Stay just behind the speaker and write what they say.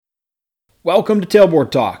Welcome to Tailboard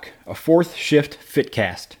Talk, a fourth shift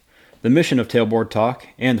fitcast. The mission of Tailboard Talk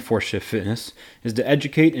and the Fourth Shift Fitness is to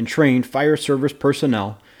educate and train fire service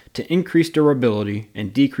personnel to increase durability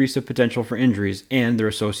and decrease the potential for injuries and their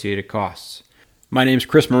associated costs. My name is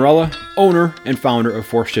Chris Morella, owner and founder of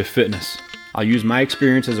Fourth Shift Fitness. I'll use my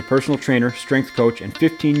experience as a personal trainer, strength coach, and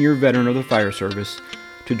 15-year veteran of the fire service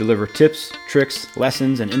to deliver tips, tricks,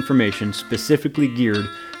 lessons, and information specifically geared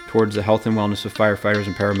towards the health and wellness of firefighters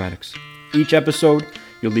and paramedics. Each episode,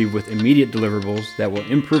 you'll leave with immediate deliverables that will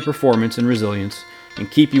improve performance and resilience and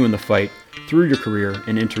keep you in the fight through your career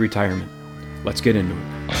and into retirement. Let's get into it.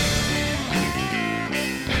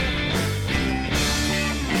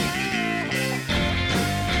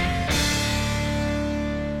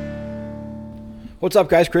 What's up,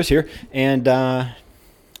 guys? Chris here, and gonna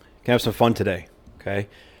have some fun today, okay?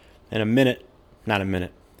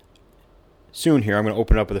 Soon here, I'm going to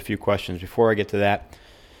open up with a few questions. Before I get to that,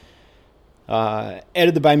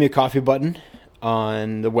 added the Buy Me a Coffee button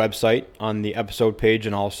on the website, on the episode page,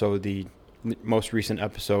 and also the most recent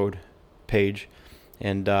episode page.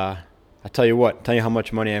 And I tell you how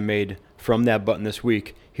much money I made from that button this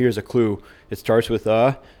week. Here's a clue. It starts with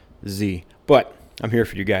a Z. But I'm here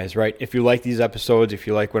for you guys, right? If you like these episodes, if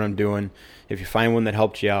you like what I'm doing, if you find one that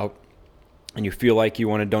helped you out, and you feel like you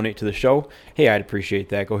want to donate to the show, hey, I'd appreciate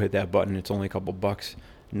that. Go hit that button. It's only a couple bucks.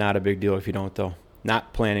 Not a big deal if you don't, though.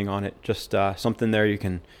 Not planning on it. Just something there you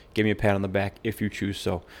can give me a pat on the back if you choose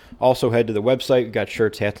so. Also, head to the website. We've got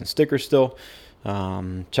shirts, hats, and stickers still.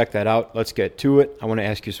 Check that out. Let's get to it. I want to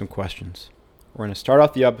ask you some questions. We're going to start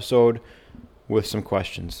off the episode with some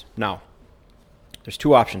questions. Now, there's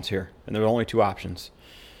two options here, and there are only two options.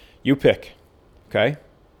 You pick, okay?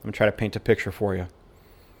 I'm going to try to paint a picture for you.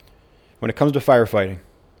 When it comes to firefighting,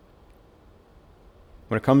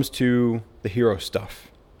 when it comes to the hero stuff,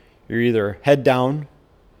 you're either head down,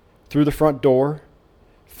 through the front door,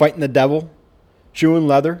 fighting the devil, chewing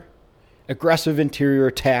leather, aggressive interior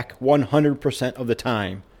attack 100% of the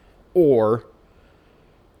time, or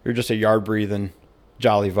you're just a yard-breathing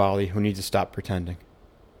jolly volley who needs to stop pretending.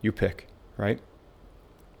 You pick, right?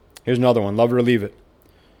 Here's another one, love it or leave it.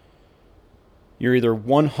 You're either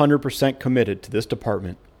 100% committed to this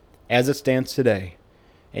department as it stands today,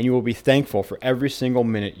 and you will be thankful for every single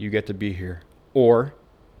minute you get to be here. Or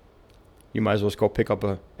you might as well just go pick up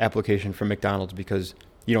an application from McDonald's because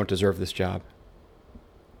you don't deserve this job.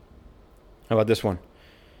 How about this one?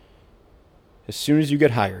 As soon as you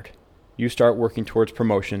get hired, you start working towards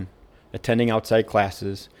promotion, attending outside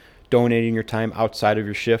classes, donating your time outside of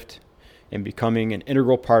your shift, and becoming an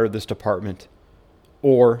integral part of this department.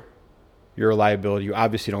 Or you're a liability. You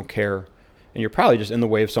obviously don't care, and you're probably just in the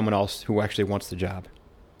way of someone else who actually wants the job.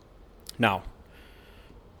 Now,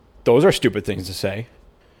 those are stupid things to say,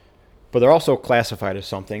 but they're also classified as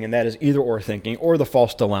something, and that is either or thinking or the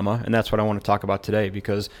false dilemma, and that's what I want to talk about today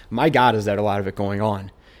because my God, is there a lot of it going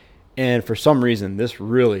on. And for some reason,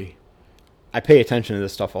 I pay attention to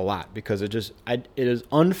this stuff a lot because it is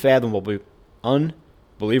unbelievable,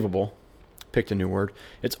 picked a new word,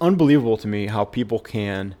 it's unbelievable to me how people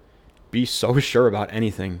can be so sure about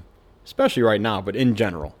anything, especially right now, but in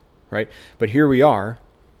general, right? But here we are,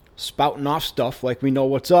 spouting off stuff like we know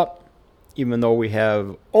what's up, even though we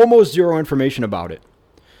have almost zero information about it.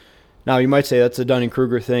 Now, you might say that's a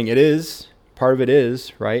Dunning-Kruger thing. It is. Part of it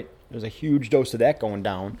is, right? There's a huge dose of that going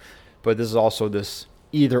down, but this is also this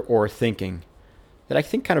either-or thinking that I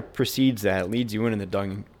think kind of precedes that. It leads you in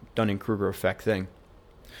the Dunning-Kruger effect thing.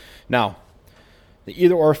 Now, the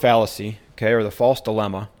either-or fallacy, okay, or the false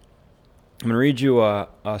dilemma, I'm going to read you a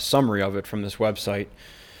summary of it from this website.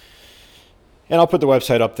 And I'll put the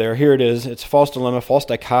website up there. Here it is. It's false dilemma, false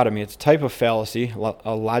dichotomy. It's a type of fallacy,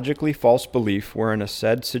 a logically false belief wherein a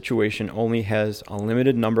said situation only has a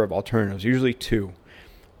limited number of alternatives, usually two.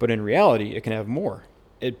 But in reality, it can have more.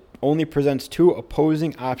 It only presents two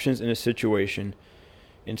opposing options in a situation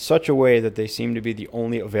in such a way that they seem to be the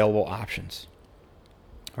only available options.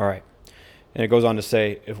 All right. And it goes on to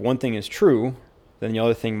say, if one thing is true, then the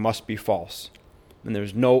other thing must be false. And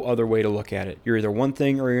there's no other way to look at it. You're either one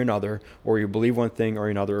thing or you're another, or you believe one thing or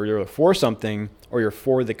another, or you're for something or you're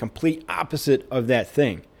for the complete opposite of that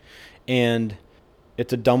thing. And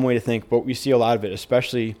it's a dumb way to think, but we see a lot of it,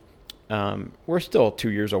 especially we're still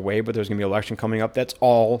 2 years away, but there's going to be an election coming up. That's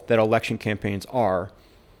all that election campaigns are,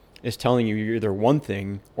 is telling you you're either one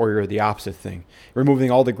thing or you're the opposite thing.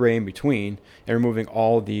 Removing all the gray in between and removing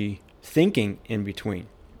all the thinking in between.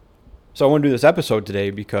 So I want to do this episode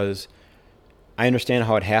today because I understand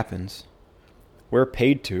how it happens. We're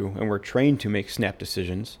paid to and we're trained to make snap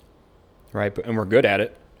decisions, right? And we're good at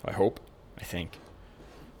it, I hope, I think.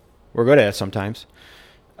 We're good at it sometimes.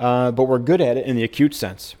 But we're good at it in the acute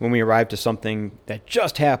sense when we arrive to something that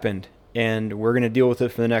just happened and we're going to deal with it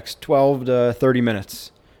for the next 12 to 30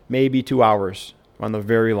 minutes, maybe 2 hours on the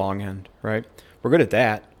very long end, right? We're good at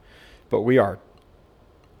that, but we are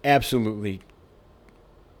absolutely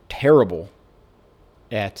terrible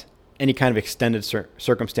at any kind of extended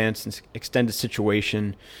circumstance, extended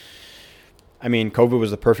situation. I mean, COVID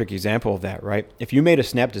was the perfect example of that, right? If you made a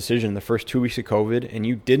snap decision in the first 2 weeks of COVID and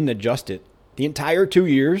you didn't adjust it the entire 2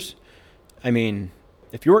 years, I mean,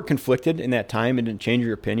 if you weren't conflicted in that time and didn't change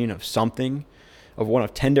your opinion of something, of one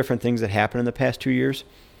of 10 different things that happened in the past 2 years,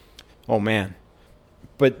 oh man.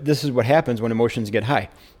 But this is what happens when emotions get high.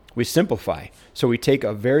 We simplify. So we take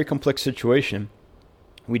a very complex situation,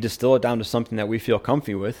 we distill it down to something that we feel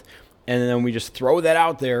comfy with, and then we just throw that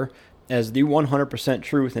out there as the 100%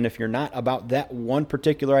 truth. And if you're not about that one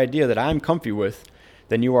particular idea that I'm comfy with,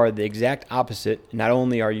 then you are the exact opposite. Not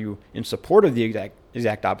only are you in support of the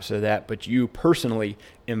exact opposite of that, but you personally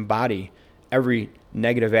embody every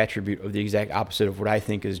negative attribute of the exact opposite of what I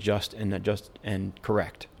think is just and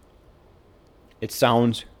correct. It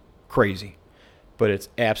sounds crazy, but it's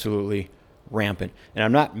absolutely rampant. And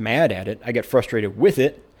I'm not mad at it. I get frustrated with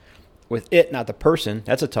it, not the person.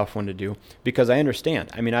 That's a tough one to do because I understand.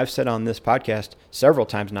 I mean, I've said on this podcast several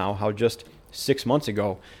times now how just 6 months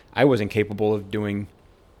ago, I wasn't capable of doing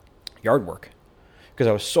yard work because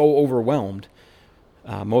I was so overwhelmed,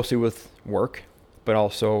 mostly with work, but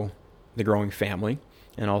also the growing family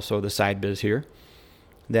and also the side biz here,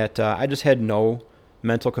 that I just had no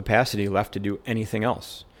mental capacity left to do anything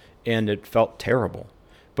else. And it felt terrible.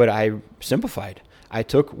 But I simplified. I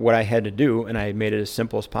took what I had to do and I made it as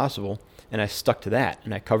simple as possible, and I stuck to that,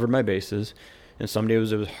 and I covered my bases. And some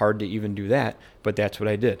days it was hard to even do that, but that's what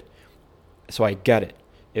I did. So I get it.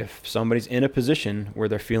 If somebody's in a position where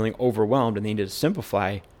they're feeling overwhelmed and they need to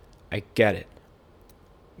simplify, I get it.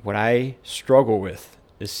 What I struggle with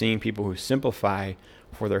is seeing people who simplify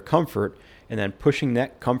for their comfort and then pushing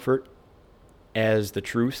that comfort as the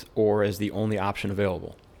truth or as the only option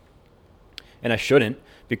available. And I shouldn't,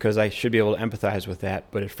 because I should be able to empathize with that,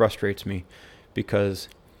 but it frustrates me because,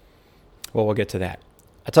 well, we'll get to that.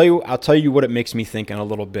 I'll tell you what it makes me think in a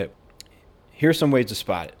little bit. Here's some ways to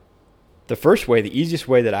spot it. The first way, the easiest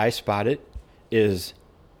way that I spot it is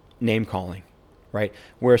name calling, right?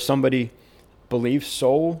 Where somebody believes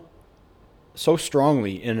so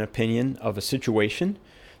strongly in an opinion of a situation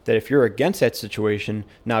that if you're against that situation,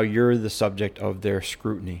 now you're the subject of their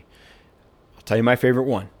scrutiny. I'll tell you my favorite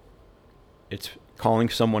one. It's calling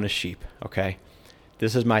someone a sheep, okay?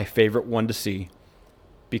 This is my favorite one to see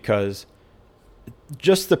because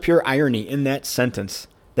just the pure irony in that sentence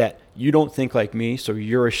that you don't think like me, so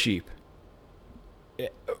you're a sheep.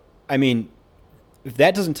 I mean, if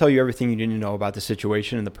that doesn't tell you everything you need to know about the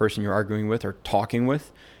situation and the person you're arguing with or talking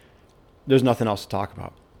with, there's nothing else to talk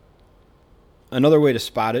about. Another way to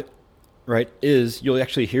spot it, right, is you'll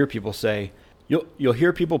actually hear people say, you'll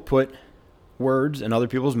hear people put words in other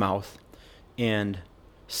people's mouth and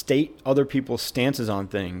state other people's stances on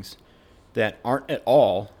things that aren't at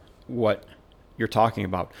all what you're talking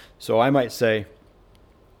about. So I might say,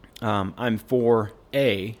 I'm for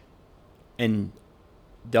A, and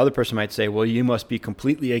the other person might say, well, you must be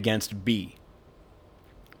completely against B.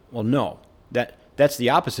 Well, no, that's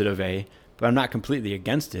the opposite of A, but I'm not completely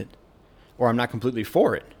against it, or I'm not completely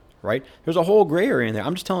for it, right? There's a whole gray area in there.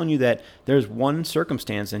 I'm just telling you that there's one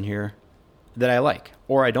circumstance in here that I like,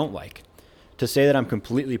 or I don't like. To say that I'm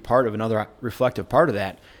completely part of another reflective part of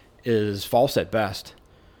that is false at best,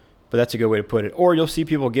 but that's a good way to put it. Or you'll see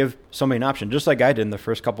people give somebody an option, just like I did in the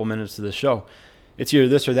first couple minutes of the show. It's either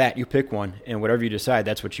this or that. You pick one, and whatever you decide,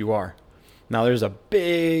 that's what you are. Now, there's a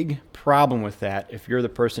big problem with that if you're the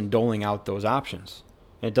person doling out those options.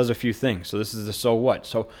 And it does a few things. So this is the so what.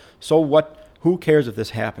 So what? Who cares if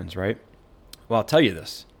this happens, right? Well, I'll tell you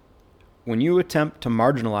this. When you attempt to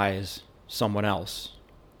marginalize someone else,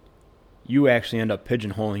 you actually end up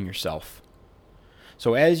pigeonholing yourself.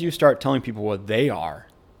 So as you start telling people what they are,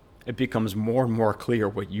 it becomes more and more clear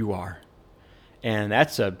what you are. And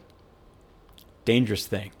that's a dangerous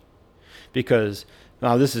thing, because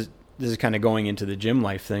now this is kind of going into the gym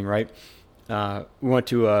life thing, right? We went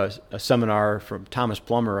to a seminar from Thomas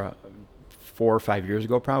Plummer 4 or 5 years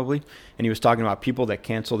ago probably, and he was talking about people that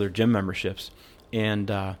cancel their gym memberships. And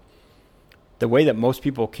the way that most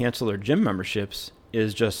people cancel their gym memberships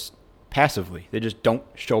is just passively. They just don't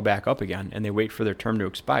show back up again, and they wait for their term to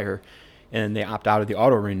expire, and they opt out of the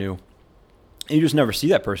auto renew. And you just never see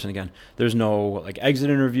that person again. There's no like exit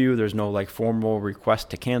interview. There's no like formal request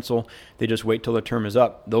to cancel. They just wait till the term is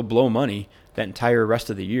up. They'll blow money that entire rest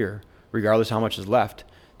of the year, regardless how much is left.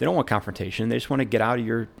 They don't want confrontation. They just want to get out of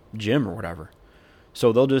your gym or whatever.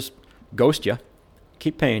 So they'll just ghost you,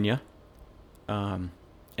 keep paying you, and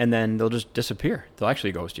then they'll just disappear. They'll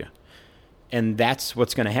actually ghost you. And that's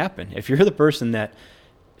what's going to happen. If you're the person that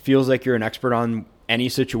feels like you're an expert on any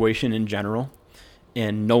situation in general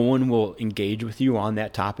and no one will engage with you on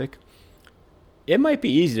that topic, it might be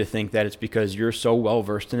easy to think that it's because you're so well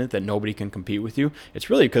versed in it that nobody can compete with you. It's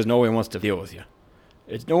really because nobody wants to deal with you.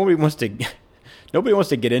 Nobody wants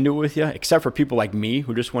to get into it with you, except for people like me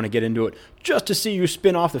who just want to get into it just to see you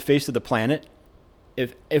spin off the face of the planet.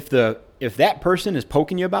 If that person is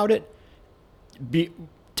poking you about it,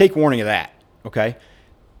 take warning of that, okay?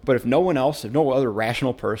 But if no other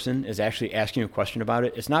rational person is actually asking you a question about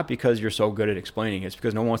it, it's not because you're so good at explaining. It's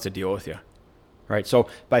because no one wants to deal with you, right? So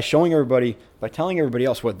by telling everybody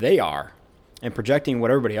else what they are and projecting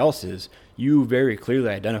what everybody else is, you very clearly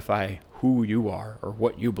identify who you are or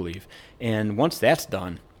what you believe. And once that's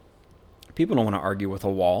done, people don't want to argue with a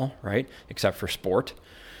wall, right? Except for sport.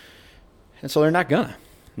 And so they're not gonna.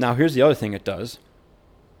 Now, here's the other thing it does.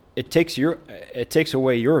 It takes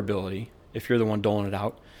away your ability, if you're the one doling it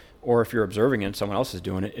out, or if you're observing it and someone else is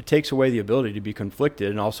doing it, it takes away the ability to be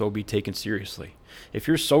conflicted and also be taken seriously. If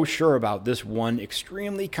you're so sure about this one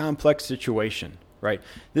extremely complex situation, right?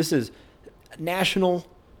 This is national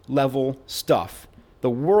level stuff. The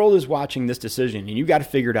world is watching this decision, and you got to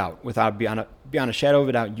figure it out without beyond a shadow of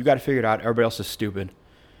a doubt. You got to figure it out. Everybody else is stupid.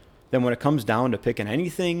 Then when it comes down to picking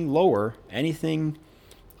anything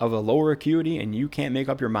of a lower acuity, and you can't make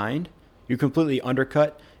up your mind, you completely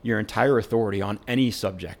undercut your entire authority on any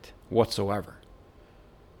subject whatsoever.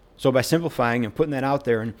 So by simplifying and putting that out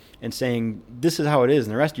there and saying, this is how it is,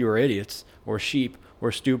 and the rest of you are idiots or sheep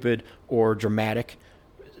or stupid or dramatic.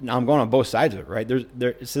 Now I'm going on both sides of it, right?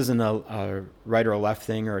 This isn't a right or a left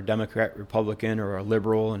thing or a Democrat, Republican, or a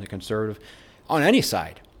liberal and a conservative. On any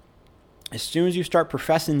side, as soon as you start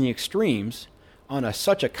professing the extremes on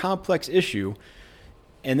such a complex issue,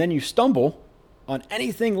 and then you stumble on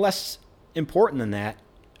anything less important than that,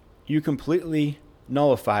 you completely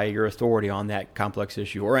nullify your authority on that complex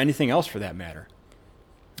issue or anything else for that matter.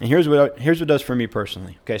 And here's what it does for me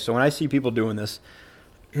personally. Okay, so when I see people doing this,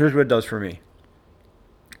 here's what it does for me.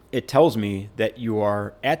 It tells me that you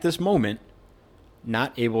are, at this moment,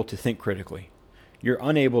 not able to think critically. You're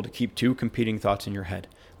unable to keep two competing thoughts in your head,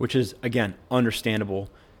 which is, again, understandable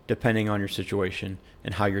depending on your situation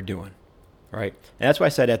and how you're doing, right? And that's why I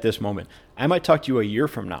said at this moment. I might talk to you a year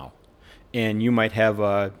from now, and you might have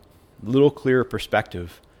a little clearer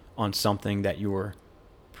perspective on something that you were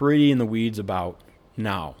pretty in the weeds about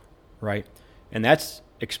now, right? And that's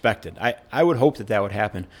expected. I would hope that would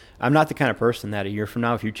happen. I'm not the kind of person that a year from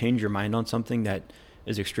now, if you change your mind on something that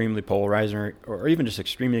is extremely polarizing or even just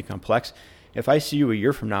extremely complex, if I see you a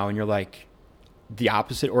year from now and you're like the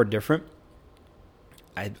opposite or different,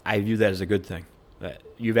 I view that as a good thing.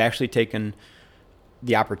 You've actually taken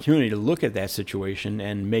the opportunity to look at that situation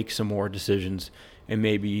and make some more decisions and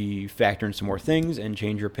maybe factor in some more things and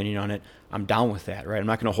change your opinion on it. I'm down with that, right? I'm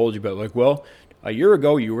not going to hold you, but like, well, a year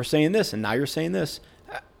ago you were saying this and now you're saying this.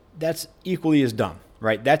 That's equally as dumb,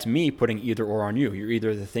 right? That's me putting either or on you. You're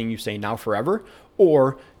either the thing you say now forever,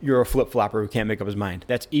 or you're a flip-flopper who can't make up his mind.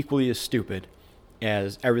 That's equally as stupid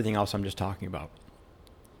as everything else I'm just talking about.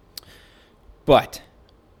 But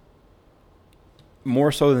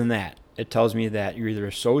more so than that, it tells me that you're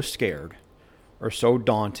either so scared or so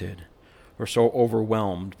daunted or so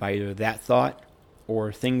overwhelmed by either that thought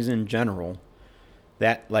or things in general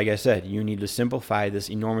that, like I said, you need to simplify this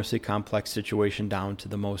enormously complex situation down to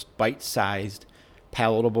the most bite-sized,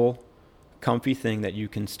 palatable, comfy thing that you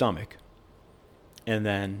can stomach. And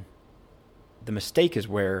then the mistake is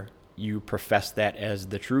where you profess that as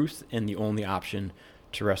the truth and the only option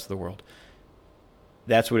to the rest of the world.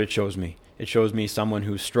 That's what it shows me. It shows me someone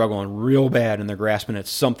who's struggling real bad and they're grasping at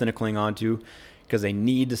something to cling on to because they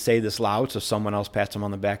need to say this loud so someone else pats them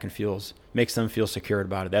on the back and makes them feel secure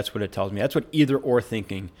about it. That's what it tells me. That's what either or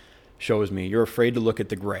thinking shows me. You're afraid to look at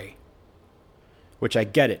the gray, which I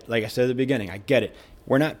get it. Like I said at the beginning, I get it.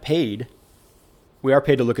 We are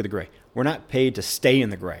paid to look at the gray. We're not paid to stay in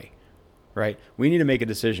the gray, right? We need to make a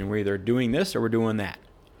decision. We're either doing this or we're doing that.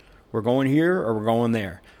 We're going here or we're going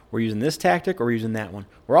there. We're using this tactic or we're using that one.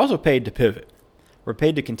 We're also paid to pivot. We're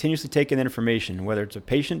paid to continuously take in information, whether it's a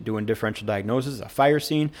patient doing differential diagnosis, a fire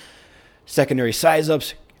scene, secondary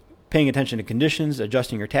size-ups, paying attention to conditions,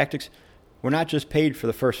 adjusting your tactics. We're not just paid for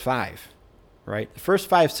the first 5, right? The first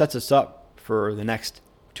 5 sets us up for the next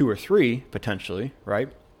 2 or 3, potentially, right?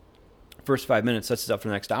 First 5 minutes sets us up for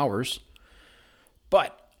the next hours.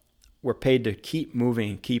 But we're paid to keep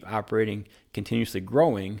moving, keep operating, continuously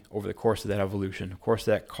growing over the course of that evolution, the course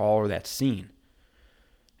of that call or that scene.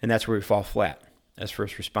 And that's where we fall flat as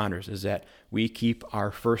first responders, is that we keep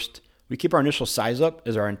our initial size up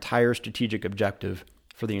as our entire strategic objective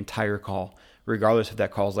for the entire call, regardless if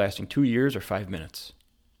that call is lasting 2 years or 5 minutes.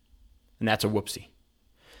 And that's a whoopsie.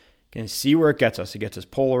 Can see where it gets us. It gets us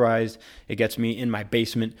polarized. It gets me in my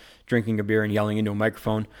basement drinking a beer and yelling into a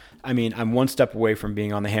microphone. I mean, I'm one step away from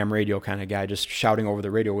being on the ham radio kind of guy, just shouting over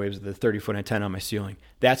the radio waves with the 30-foot antenna on my ceiling.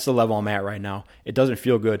 That's the level I'm at right now. It doesn't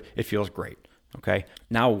feel good. It feels great. Okay?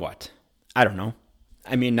 Now what? I don't know.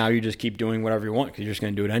 I mean, now you just keep doing whatever you want because you're just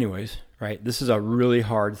going to do it anyways, right? This is a really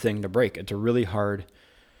hard thing to break. It's a really hard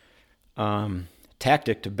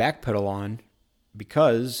tactic to backpedal on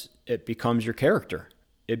because it becomes your character.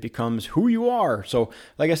 It becomes who you are. So,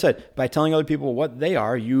 like I said, by telling other people what they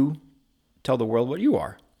are, you tell the world what you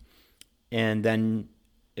are. And then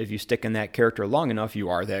if you stick in that character long enough, you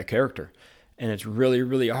are that character. And it's really,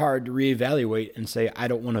 really hard to reevaluate and say, I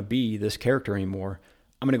don't want to be this character anymore.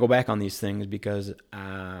 I'm going to go back on these things because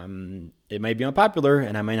it might be unpopular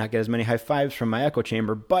and I might not get as many high fives from my echo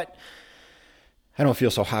chamber, but I don't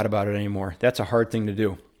feel so hot about it anymore. That's a hard thing to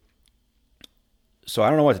do. So I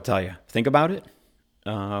don't know what to tell you. Think about it.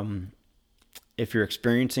 If you're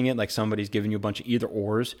experiencing it like somebody's giving you a bunch of either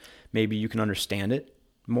ors, maybe you can understand it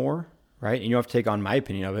more, right? And you don't have to take on my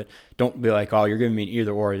opinion of it. Don't be like, oh, you're giving me an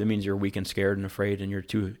either or. That means you're weak and scared and afraid and you're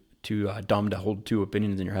too dumb to hold two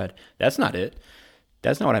opinions in your head. That's not it.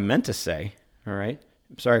 That's not what I meant to say, all right?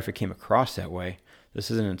 I'm sorry if it came across that way. This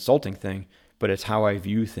is an insulting thing, but it's how I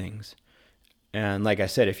view things. And like I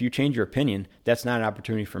said, if you change your opinion, that's not an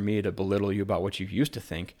opportunity for me to belittle you about what you used to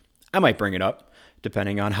think. I might bring it up,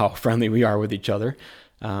 depending on how friendly we are with each other.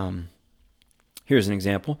 Here's an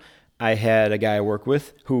example. I had a guy I work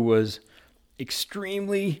with who was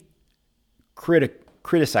extremely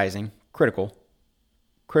criticalicious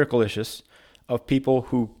of people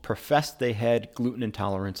who professed they had gluten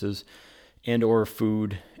intolerances and or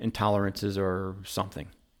food intolerances or something,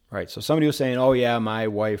 right? So somebody was saying, oh yeah, my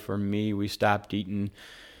wife or me, we stopped eating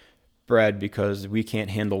bread because we can't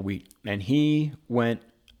handle wheat. And he went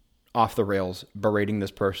off the rails berating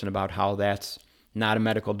this person about how that's not a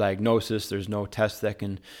medical diagnosis. There's no test that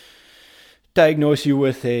can diagnose you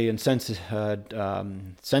with a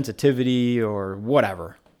sensitivity or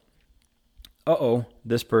whatever.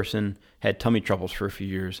 This person had tummy troubles for a few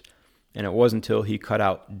years, and it wasn't until he cut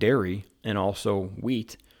out dairy and also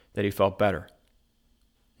wheat that he felt better.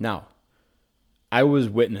 Now, I was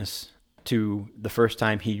witness to the first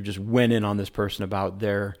time he just went in on this person about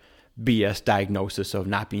their BS diagnosis of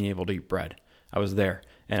not being able to eat bread. I was there,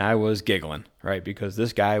 and I was giggling, right? Because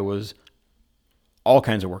this guy was all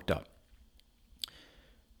kinds of worked up.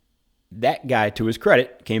 That guy, to his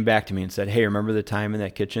credit, came back to me and said, hey, remember the time in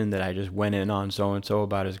that kitchen that I just went in on so-and-so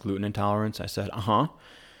about his gluten intolerance? I said, uh-huh.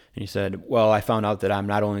 And he said, well, I found out that I'm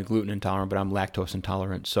not only gluten intolerant, but I'm lactose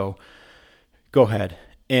intolerant. So go ahead.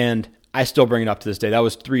 And I still bring it up to this day. That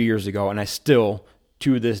was 3 years ago, and I still,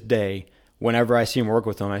 to this day, whenever I see him work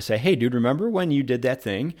with him, I say, hey, dude, remember when you did that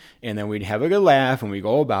thing? And then we'd have a good laugh and we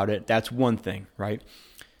go about it. That's one thing, right?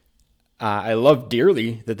 I love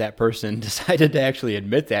dearly that person decided to actually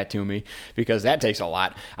admit that to me because that takes a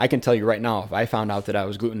lot. I can tell you right now, if I found out that I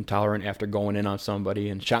was gluten intolerant after going in on somebody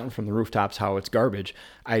and shouting from the rooftops how it's garbage,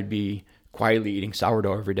 I'd be quietly eating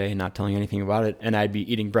sourdough every day and not telling anything about it. And I'd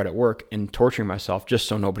be eating bread at work and torturing myself just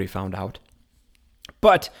so nobody found out.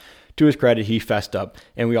 But to his credit, he fessed up,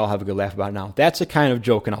 and we all have a good laugh about it now. That's the kind of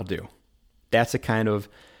joking I'll do. That's the kind of,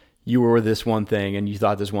 you were this one thing, and you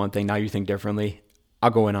thought this one thing, now you think differently.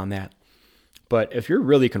 I'll go in on that. But if you're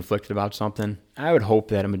really conflicted about something, I would hope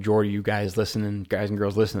that a majority of you guys listening, guys and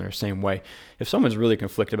girls listening, are the same way. If someone's really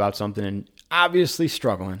conflicted about something and obviously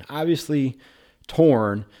struggling, obviously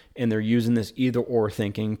torn, and they're using this either-or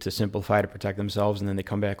thinking to simplify to protect themselves, and then they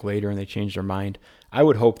come back later and they change their mind, I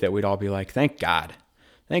would hope that we'd all be like, thank God.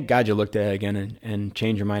 Thank God you looked at it again and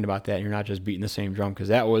changed your mind about that, and you're not just beating the same drum, because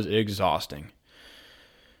that was exhausting.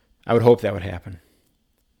 I would hope that would happen.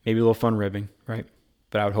 Maybe a little fun ribbing, right?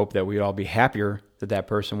 But I would hope that we'd all be happier that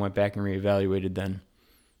person went back and reevaluated than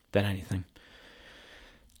anything.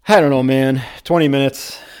 I don't know, man. 20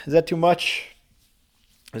 minutes. Is that too much?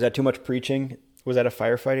 Is that too much preaching? Was that a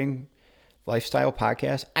firefighting lifestyle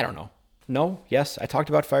podcast? I don't know. No? Yes? I talked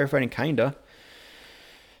about firefighting, kinda.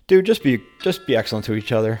 Dude, just be excellent to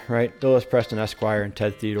each other, right? Dillis Preston Esquire and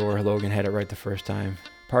Ted Theodore Logan had it right the first time.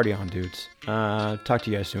 Party on, dudes. Talk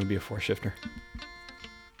to you guys soon. Be a four shifter.